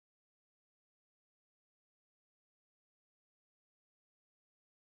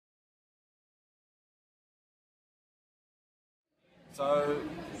So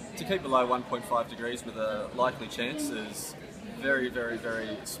to keep below 1.5 degrees with a likely chance is very, very,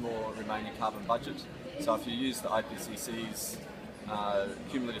 very small remaining carbon budget. So if you use the IPCC's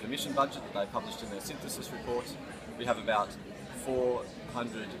cumulative emission budget that they published in their synthesis report, we have about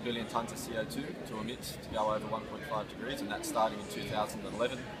 400 billion tonnes of CO2 to emit to go over 1.5 degrees, and that's starting in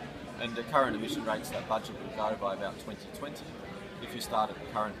 2011. And the current emission rates, that budget will go by about 2020. If you start at the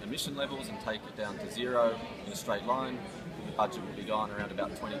current emission levels and take it down to zero in a straight line, the budget will be gone around about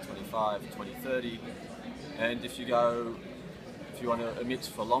 2025, 2030. And if you want to emit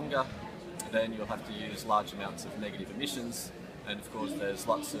for longer, then you'll have to use large amounts of negative emissions. And of course there's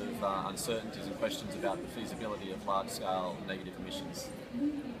lots of uncertainties and questions about the feasibility of large-scale negative emissions.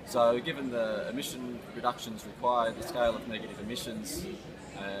 So given the emission reductions required, the scale of negative emissions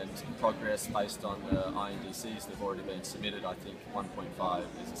and progress based on the INDCs that have already been submitted, I think 1.5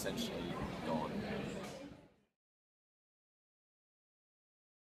 is essentially gone.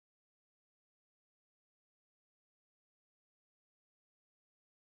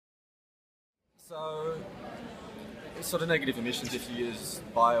 So, sort of negative emissions, if you use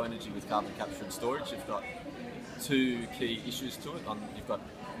bioenergy with carbon capture and storage, you've got two key issues to it. You've got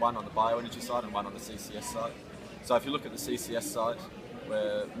one on the bioenergy side and one on the CCS side. So if you look at the CCS side,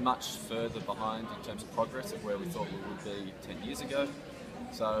 we're much further behind in terms of progress of where we thought we would be 10 years ago.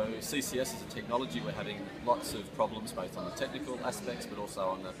 So CCS is a technology, we're having lots of problems both on the technical aspects but also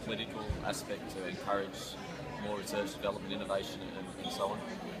on the political aspect to encourage more research, development, innovation and so on.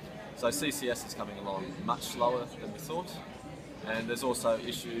 So CCS is coming along much slower than we thought, and there's also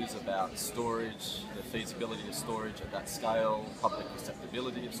issues about storage, the feasibility of storage at that scale, public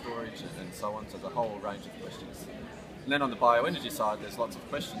acceptability of storage and so on, so there's a whole range of questions. And then on the bioenergy side, there's lots of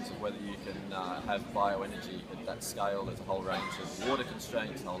questions of whether you can have bioenergy at that scale. There's a whole range of water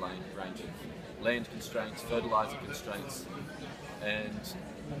constraints, a whole range of land constraints, fertiliser constraints, and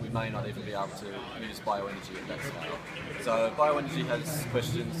we may not even be able to use bioenergy at that scale. So bioenergy has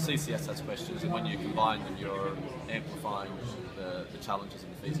questions, CCS has questions, and when you combine them, you're amplifying the challenges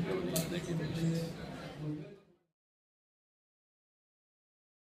and the feasibility of negative emissions.